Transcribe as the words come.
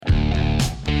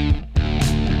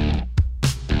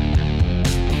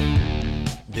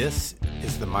This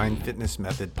is the Mind Fitness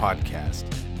Method podcast,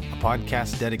 a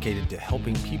podcast dedicated to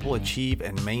helping people achieve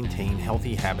and maintain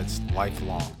healthy habits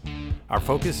lifelong. Our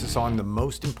focus is on the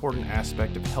most important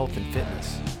aspect of health and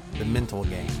fitness, the mental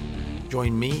game.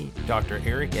 Join me, Dr.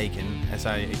 Eric Aiken, as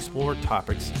I explore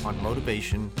topics on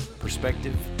motivation,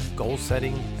 perspective, goal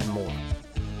setting, and more.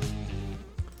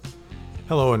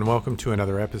 Hello and welcome to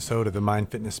another episode of the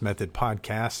Mind Fitness Method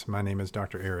podcast. My name is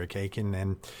Dr. Eric Aiken,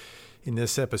 and in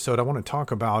this episode I want to talk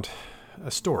about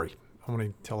a story. I want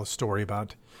to tell a story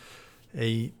about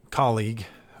a colleague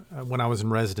when I was in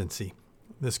residency.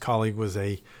 This colleague was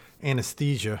a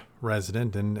anesthesia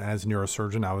resident, and as a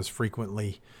neurosurgeon I was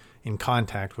frequently in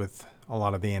contact with a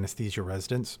lot of the anesthesia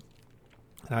residents.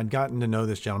 And I'd gotten to know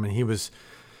this gentleman. He was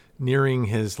nearing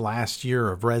his last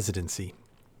year of residency.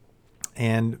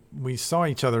 And we saw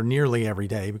each other nearly every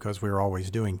day because we were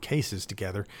always doing cases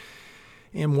together.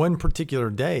 And one particular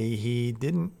day, he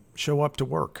didn't show up to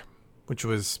work, which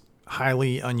was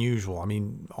highly unusual. I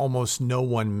mean, almost no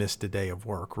one missed a day of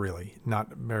work, really,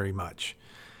 not very much.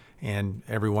 And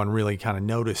everyone really kind of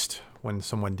noticed when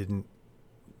someone didn't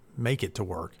make it to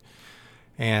work.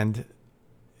 And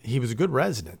he was a good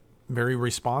resident, very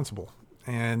responsible,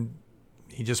 and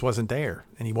he just wasn't there.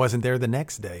 And he wasn't there the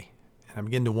next day. And I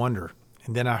began to wonder.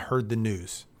 And then I heard the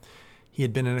news. He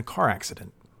had been in a car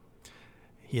accident.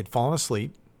 He had fallen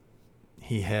asleep.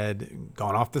 He had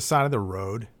gone off the side of the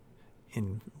road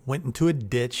and went into a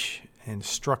ditch and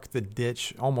struck the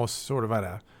ditch almost sort of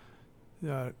at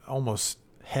a almost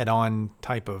head-on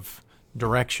type of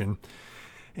direction.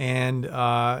 And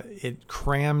it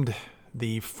crammed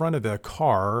the front of the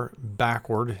car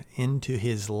backward into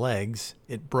his legs.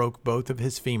 It broke both of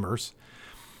his femurs.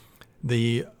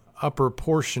 The upper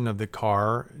portion of the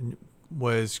car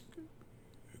was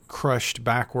crushed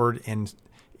backward, and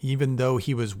even though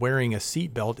he was wearing a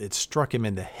seatbelt, it struck him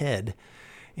in the head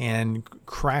and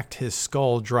cracked his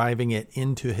skull, driving it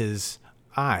into his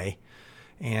eye.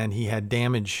 And he had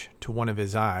damage to one of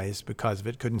his eyes because of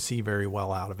it, couldn't see very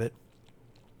well out of it.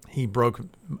 He broke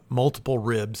multiple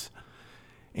ribs,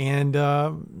 and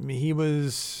he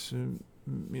was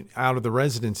out of the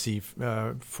residency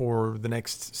for the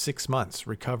next 6 months,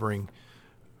 recovering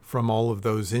from all of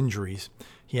those injuries.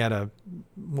 He had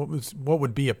what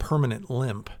would be a permanent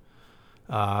limp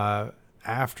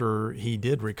after he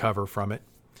did recover from it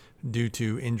due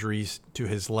to injuries to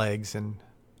his legs and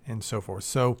so forth.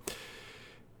 So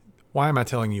why am I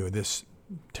telling you this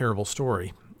terrible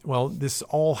story? Well, this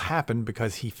all happened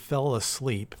because he fell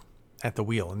asleep at the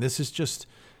wheel. And this is just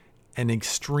an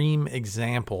extreme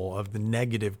example of the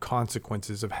negative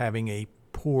consequences of having a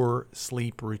poor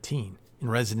sleep routine. In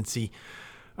residency,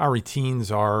 our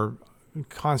routines are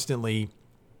constantly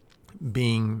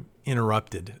being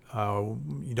interrupted.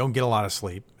 You don't get a lot of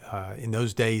sleep. In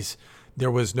those days,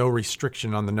 there was no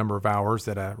restriction on the number of hours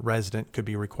that a resident could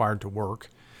be required to work.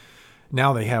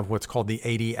 Now they have what's called the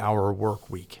 80-hour work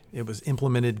week. It was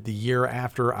implemented the year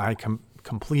after I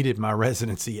completed my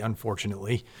residency,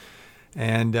 unfortunately.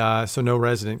 And so no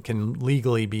resident can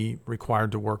legally be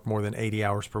required to work more than 80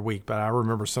 hours per week. But I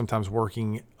remember sometimes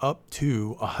working up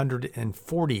to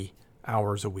 140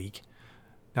 hours a week.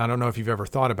 Now, I don't know if you've ever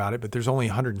thought about it, but there's only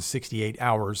 168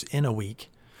 hours in a week.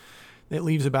 That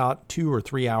leaves about 2 or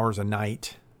 3 hours a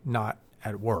night not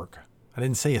at work. I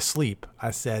didn't say asleep.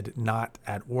 I said not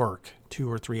at work, 2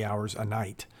 or 3 hours a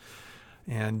night.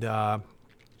 And I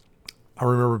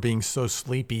remember being so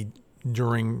sleepy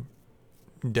during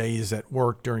days at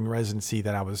work during residency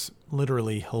that I was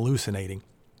literally hallucinating.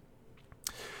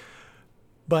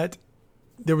 But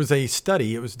there was a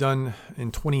study, it was done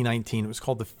in 2019. It was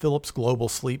called the Philips Global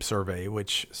Sleep Survey,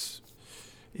 which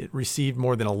it received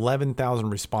more than 11,000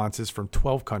 responses from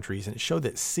 12 countries, and it showed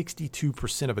that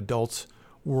 62% of adults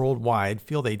worldwide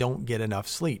feel they don't get enough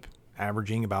sleep,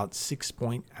 averaging about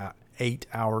 6.8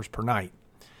 hours per night.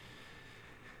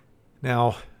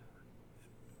 Now,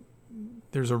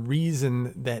 there's a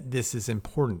reason that this is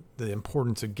important, the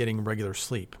importance of getting regular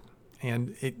sleep.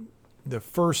 And the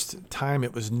first time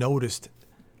it was noticed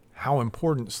how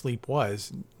important sleep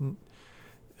was,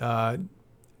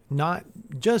 not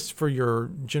just for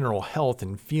your general health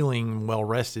and feeling well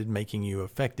rested, making you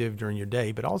effective during your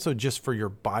day, but also just for your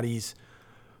body's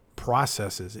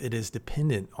processes. It is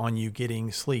dependent on you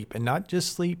getting sleep, and not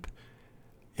just sleep,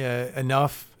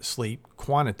 enough sleep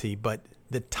quantity, but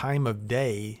the time of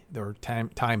day or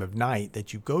time of night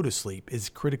that you go to sleep is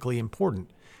critically important.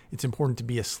 It's important to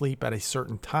be asleep at a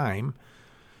certain time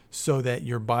so that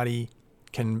your body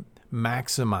can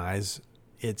maximize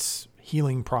its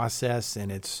healing process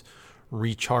and its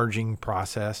recharging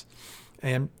process.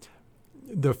 And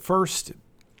the first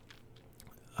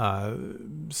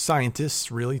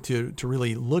scientists really to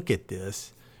really look at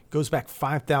this goes back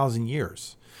 5,000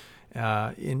 years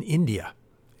in India.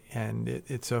 And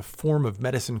it's a form of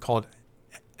medicine called,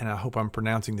 and I hope I'm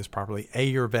pronouncing this properly,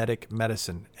 Ayurvedic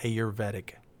medicine.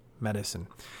 Ayurvedic medicine.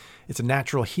 It's a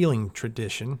natural healing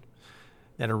tradition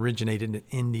that originated in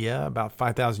India about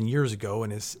 5,000 years ago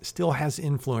and still has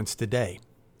influence today.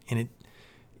 And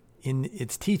in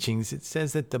its teachings, it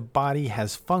says that the body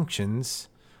has functions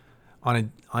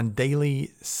on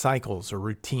daily cycles or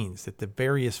routines, that the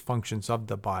various functions of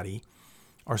the body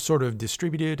are sort of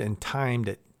distributed and timed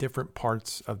at different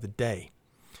parts of the day.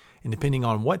 And depending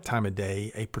on what time of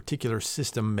day, a particular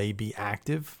system may be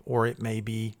active or it may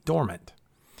be dormant.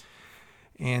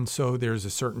 And so there's a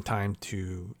certain time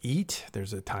to eat,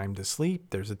 there's a time to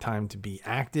sleep, there's a time to be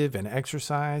active and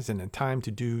exercise, and a time to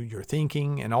do your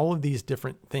thinking, and all of these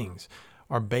different things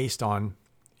are based on,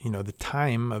 the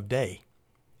time of day.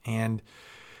 And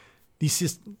this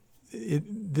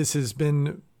has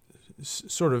been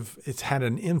it's had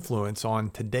an influence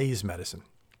on today's medicine.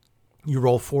 You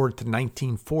roll forward to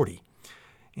 1940,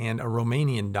 and a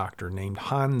Romanian doctor named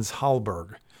Hans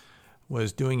Hallberg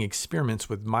was doing experiments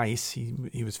with mice.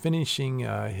 He was finishing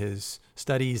his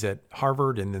studies at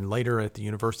Harvard and then later at the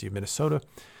University of Minnesota,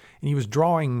 and he was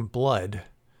drawing blood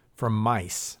from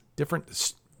mice,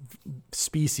 different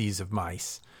species of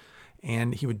mice,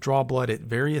 and he would draw blood at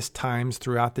various times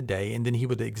throughout the day, and then he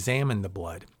would examine the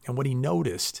blood. And what he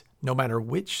noticed, no matter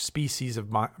which species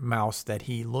of mouse that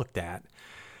he looked at,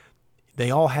 they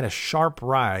all had a sharp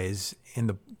rise in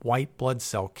the white blood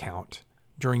cell count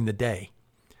during the day,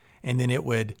 and then it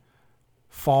would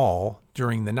fall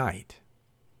during the night.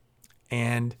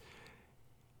 And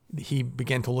he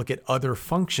began to look at other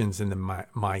functions in the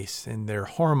mice and their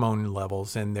hormone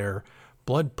levels and their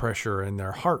blood pressure and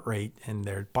their heart rate and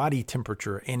their body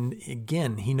temperature. And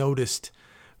again, he noticed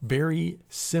very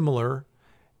similar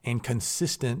and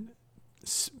consistent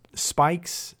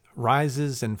spikes,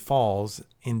 rises, and falls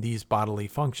in these bodily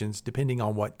functions depending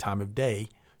on what time of day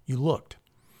you looked.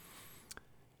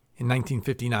 In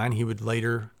 1959, he would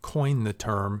later coin the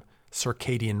term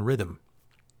circadian rhythm.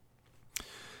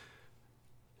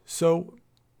 So,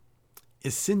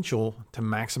 essential to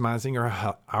maximizing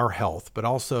our health, but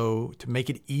also to make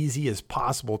it easy as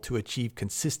possible to achieve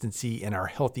consistency in our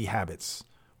healthy habits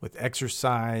with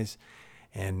exercise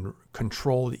and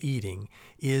controlled eating,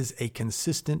 is a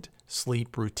consistent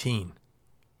sleep routine.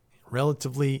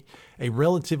 A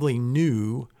relatively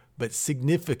new but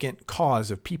significant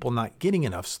cause of people not getting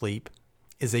enough sleep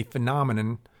is a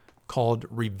phenomenon called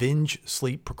revenge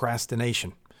sleep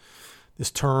procrastination. This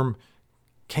term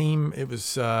came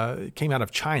out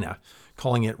of China,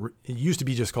 calling it. It used to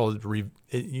be just called.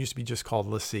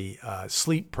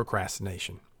 Sleep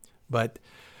procrastination, but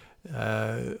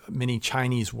many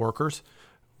Chinese workers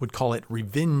would call it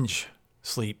revenge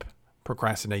sleep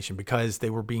procrastination because they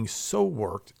were being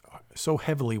so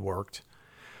heavily worked,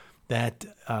 that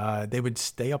they would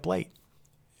stay up late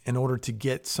in order to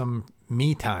get some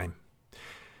me time.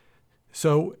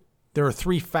 So there are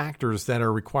 3 factors that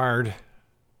are required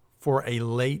for a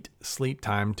late sleep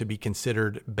time to be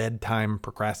considered bedtime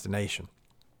procrastination.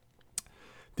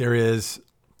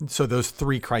 So those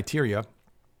 3 criteria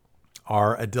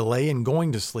are a delay in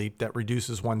going to sleep that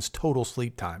reduces one's total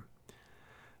sleep time.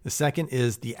 The second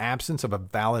is the absence of a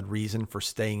valid reason for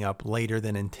staying up later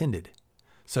than intended,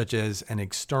 such as an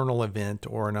external event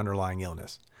or an underlying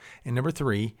illness. And number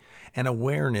 3, an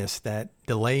awareness that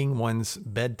delaying one's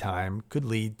bedtime could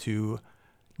lead to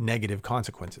negative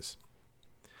consequences.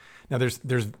 Now, there's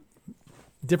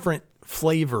different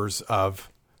flavors of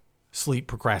sleep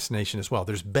procrastination as well.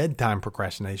 There's bedtime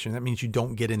procrastination. That means you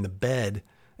don't get into bed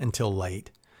until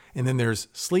late. And then there's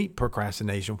sleep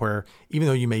procrastination, where even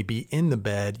though you may be in the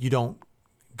bed, you don't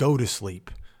go to sleep.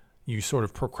 You sort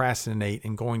of procrastinate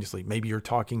in going to sleep. Maybe you're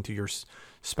talking to your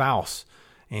spouse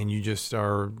and you just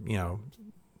are,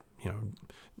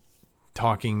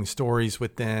 talking stories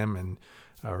with them and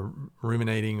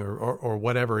ruminating or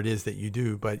whatever it is that you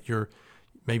do, but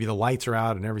maybe the lights are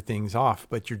out and everything's off,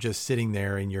 but you're just sitting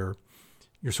there and you're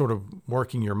sort of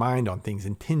working your mind on things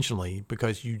intentionally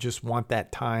because you just want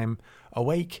that time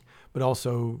awake, but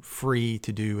also free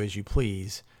to do as you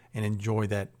please and enjoy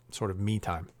that sort of me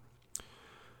time.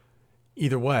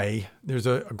 Either way, there's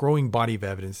a growing body of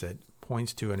evidence that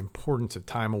points to an importance of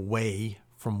time away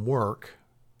from work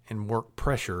and work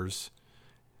pressures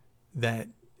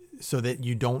so that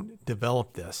you don't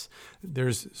develop this.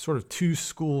 There's sort of 2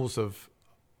 schools of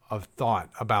thought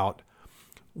about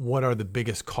what are the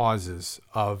biggest causes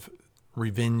of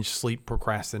revenge sleep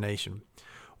procrastination.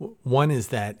 One is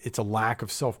that it's a lack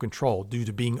of self-control due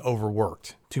to being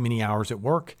overworked, too many hours at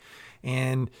work.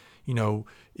 And,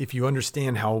 if you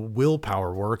understand how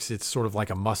willpower works, it's sort of like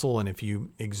a muscle. And if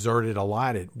you exert it a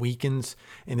lot, it weakens.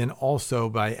 And then also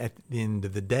at the end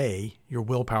of the day, your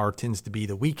willpower tends to be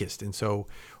the weakest. And so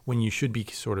when you should be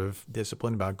sort of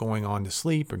disciplined about going on to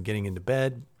sleep or getting into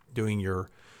bed, doing your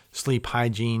sleep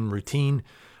hygiene routine,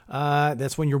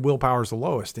 that's when your willpower is the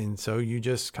lowest. And so you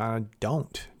just kind of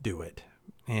don't do it.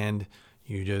 And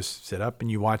you just sit up and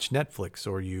you watch Netflix,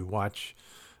 or you watch,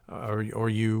 or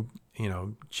you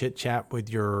chit chat with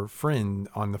your friend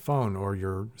on the phone, or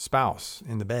your spouse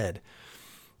in the bed,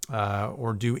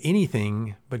 or do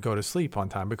anything but go to sleep on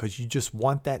time, because you just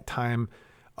want that time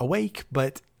awake,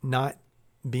 but not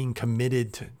being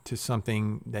committed to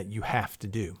something that you have to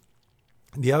do.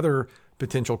 The other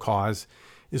potential cause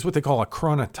is what they call a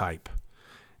chronotype.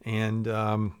 And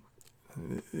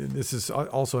this is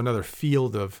also another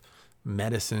field of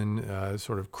medicine,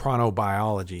 sort of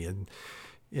chronobiology, and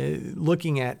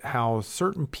looking at how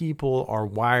certain people are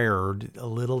wired a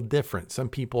little different. Some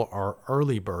people are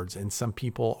early birds and some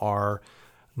people are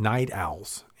night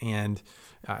owls. And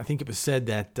I think it was said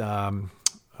that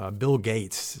Bill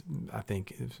Gates,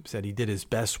 said he did his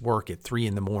best work at 3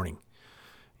 a.m.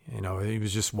 He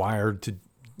was just wired to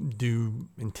do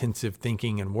intensive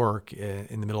thinking and work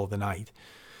in the middle of the night.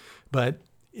 But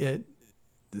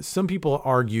some people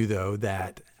argue, though,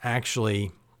 that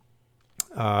actually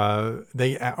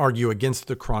they argue against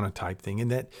the chronotype thing, and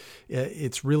that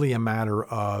it's really a matter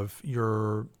of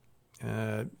your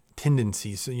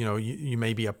tendencies. You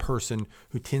may be a person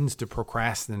who tends to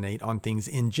procrastinate on things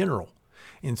in general.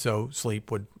 And so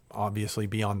sleep would obviously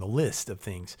be on the list of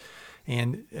things.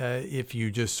 And if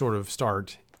you just sort of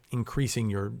start increasing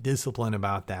your discipline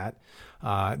about that,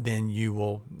 then you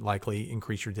will likely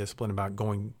increase your discipline about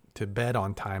going to bed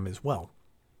on time as well.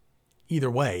 Either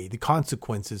way, the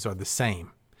consequences are the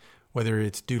same, whether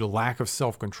it's due to lack of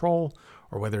self-control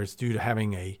or whether it's due to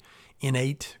having a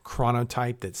innate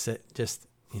chronotype that just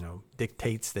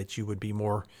dictates that you would be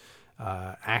more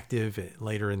active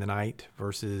later in the night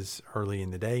versus early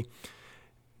in the day.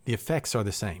 The effects are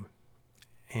the same.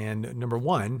 And number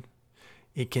one,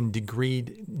 it can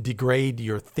degrade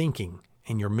your thinking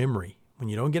and your memory. When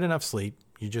you don't get enough sleep,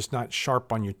 you're just not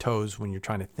sharp on your toes when you're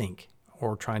trying to think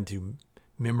or trying to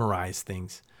memorize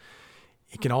things.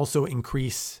 It can also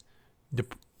increase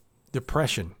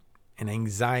depression and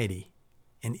anxiety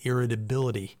and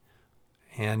irritability.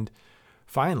 And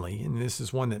finally, and this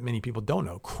is one that many people don't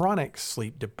know, chronic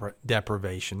sleep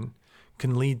deprivation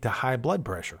can lead to high blood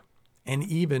pressure and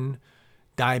even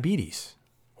diabetes,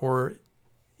 or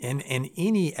in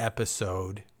any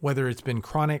episode, whether it's been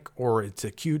chronic or it's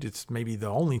acute, it's maybe the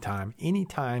only time,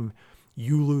 anytime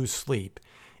you lose sleep,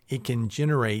 it can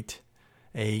generate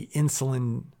a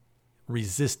insulin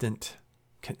resistant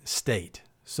state,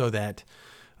 so that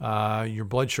your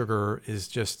blood sugar is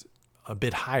just a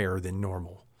bit higher than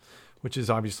normal, which is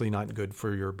obviously not good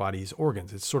for your body's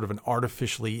organs. It's sort of an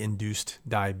artificially induced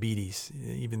diabetes,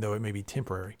 even though it may be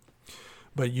temporary.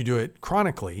 But you do it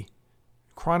chronically,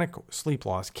 chronic sleep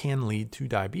loss can lead to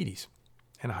diabetes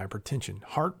and hypertension,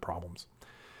 heart problems.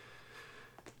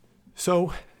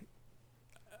 So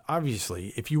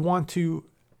obviously, if you want to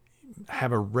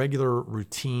have a regular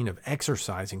routine of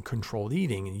exercise and controlled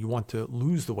eating, and you want to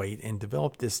lose the weight and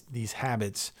develop these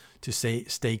habits to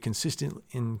stay consistent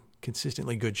in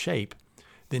consistently good shape,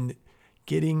 then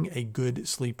getting a good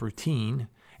sleep routine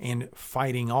and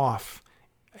fighting off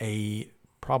a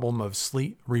problem of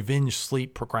revenge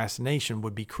sleep procrastination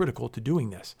would be critical to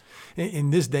doing this. In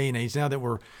this day and age, now that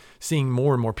we're seeing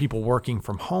more and more people working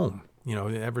from home,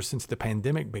 ever since the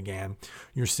pandemic began,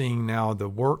 you're seeing now the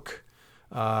work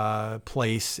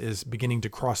place is beginning to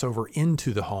cross over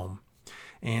into the home.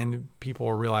 And people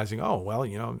are realizing,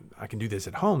 I can do this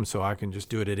at home, so I can just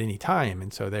do it at any time.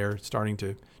 And so they're starting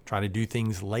to try to do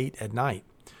things late at night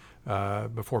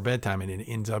before bedtime. And it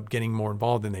ends up getting more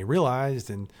involved than they realized.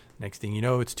 And next thing you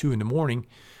know, it's 2 a.m.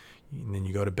 And then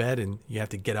you go to bed and you have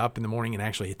to get up in the morning and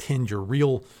actually attend your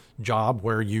real job,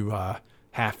 where you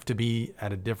have to be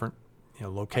at a different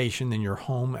location than your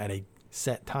home at a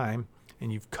set time.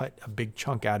 And you've cut a big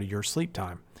chunk out of your sleep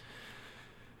time.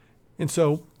 And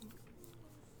so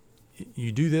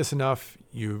you do this enough,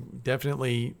 you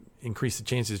definitely increase the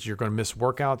chances you're going to miss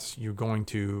workouts. You're going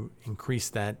to increase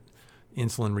that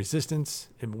insulin resistance,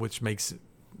 which makes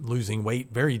losing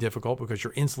weight very difficult because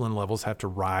your insulin levels have to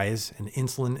rise. And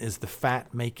insulin is the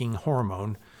fat-making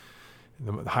hormone.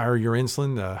 The higher your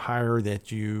insulin, the higher that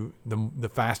the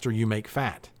faster you make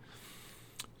fat.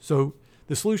 So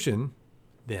the solution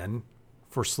then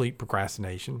for sleep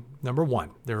procrastination. Number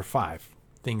one, there are 5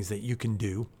 things that you can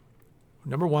do.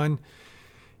 Number one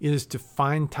is to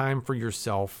find time for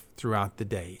yourself throughout the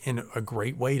day. And a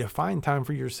great way to find time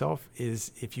for yourself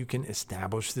is if you can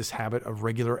establish this habit of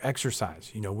regular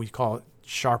exercise. We call it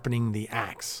sharpening the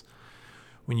axe.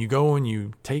 When you go and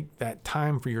you take that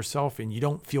time for yourself and you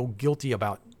don't feel guilty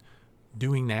about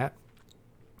doing that,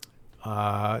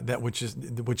 which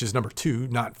is number 2,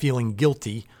 not feeling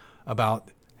guilty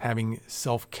about having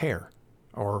self-care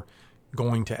or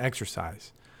going to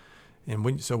exercise. And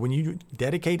when you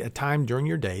dedicate a time during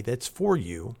your day that's for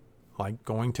you, like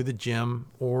going to the gym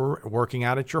or working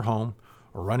out at your home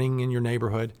or running in your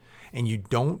neighborhood, and you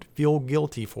don't feel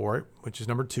guilty for it, which is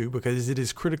number 2, because it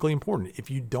is critically important. If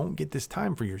you don't get this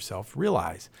time for yourself,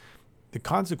 realize the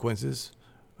consequences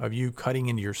of you cutting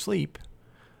into your sleep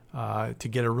to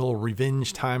get a real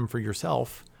revenge time for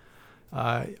yourself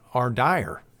are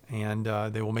dire, and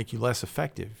they will make you less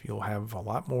effective. You'll have a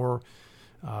lot more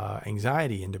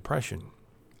anxiety and depression.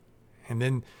 And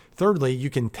then thirdly, you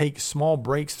can take small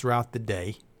breaks throughout the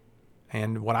day.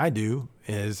 And what I do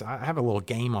is I have a little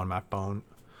game on my phone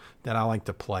that I like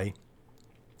to play.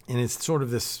 And it's sort of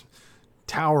this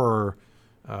tower,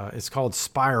 it's called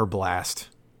Spire Blast.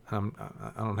 I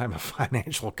don't have a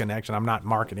financial connection. I'm not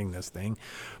marketing this thing,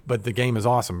 but the game is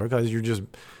awesome because you're just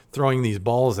throwing these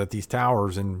balls at these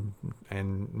towers and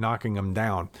knocking them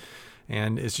down.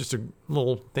 And it's just a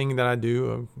little thing that I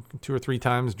do 2 or 3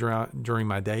 times during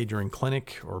my day, during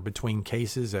clinic or between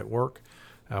cases at work.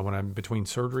 When I'm between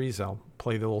surgeries, I'll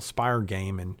play the little Spire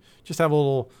game and just have a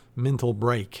little mental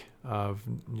break of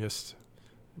just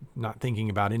not thinking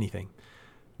about anything.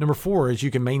 Number 4 is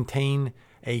you can maintain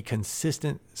a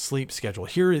consistent sleep schedule.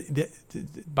 Here,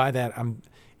 by that,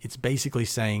 it's basically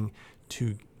saying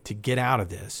to get out of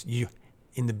this, you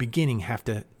in the beginning have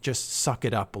to just suck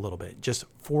it up a little bit. Just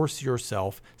force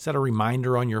yourself, set a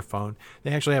reminder on your phone.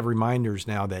 They actually have reminders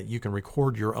now that you can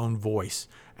record your own voice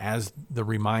as the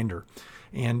reminder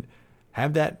and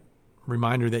have that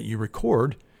reminder that you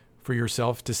record for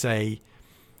yourself to say,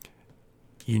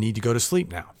 you need to go to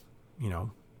sleep now.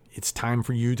 It's time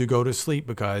for you to go to sleep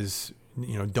because,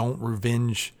 don't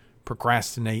revenge,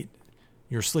 procrastinate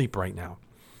your sleep right now.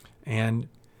 And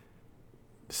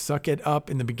suck it up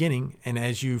in the beginning, and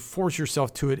as you force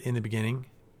yourself to it in the beginning,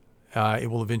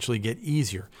 it will eventually get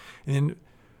easier. And then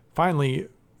finally,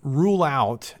 rule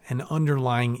out an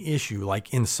underlying issue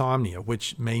like insomnia,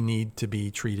 which may need to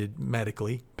be treated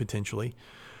medically, potentially.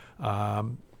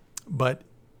 But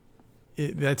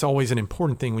that's always an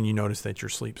important thing when you notice that your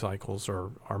sleep cycles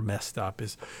are messed up,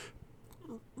 is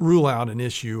rule out an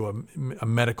issue, a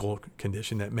medical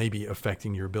condition that may be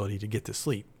affecting your ability to get to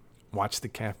sleep. Watch the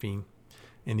caffeine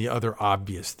and the other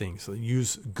obvious things. So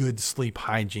use good sleep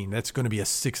hygiene. That's going to be a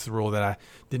 6th rule that I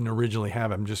didn't originally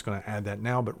have. I'm just going to add that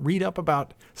now. But read up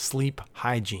about sleep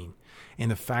hygiene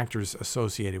and the factors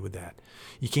associated with that.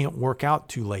 You can't work out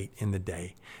too late in the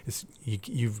day.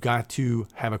 You've got to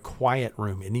have a quiet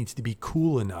room. It needs to be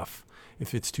cool enough.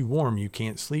 If it's too warm, you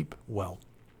can't sleep well.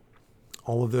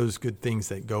 All of those good things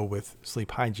that go with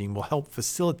sleep hygiene will help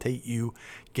facilitate you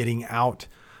getting out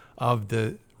of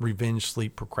the revenge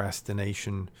sleep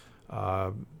procrastination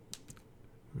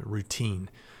routine.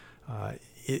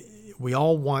 We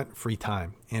all want free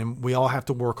time and we all have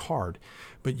to work hard,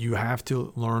 but you have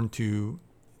to learn to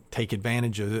take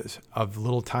advantage of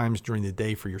little times during the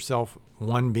day for yourself.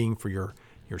 One being for your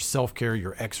self-care,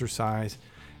 your exercise.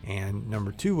 And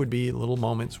number 2 would be little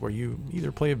moments where you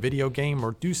either play a video game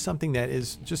or do something that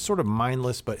is just sort of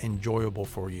mindless but enjoyable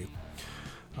for you.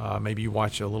 Maybe you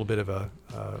watch a little bit of a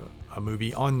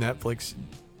movie on Netflix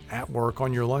at work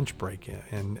on your lunch break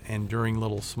and during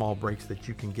little small breaks that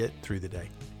you can get through the day.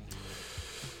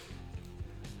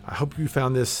 I hope you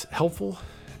found this helpful,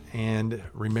 and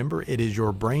remember, it is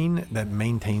your brain that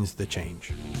maintains the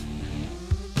change.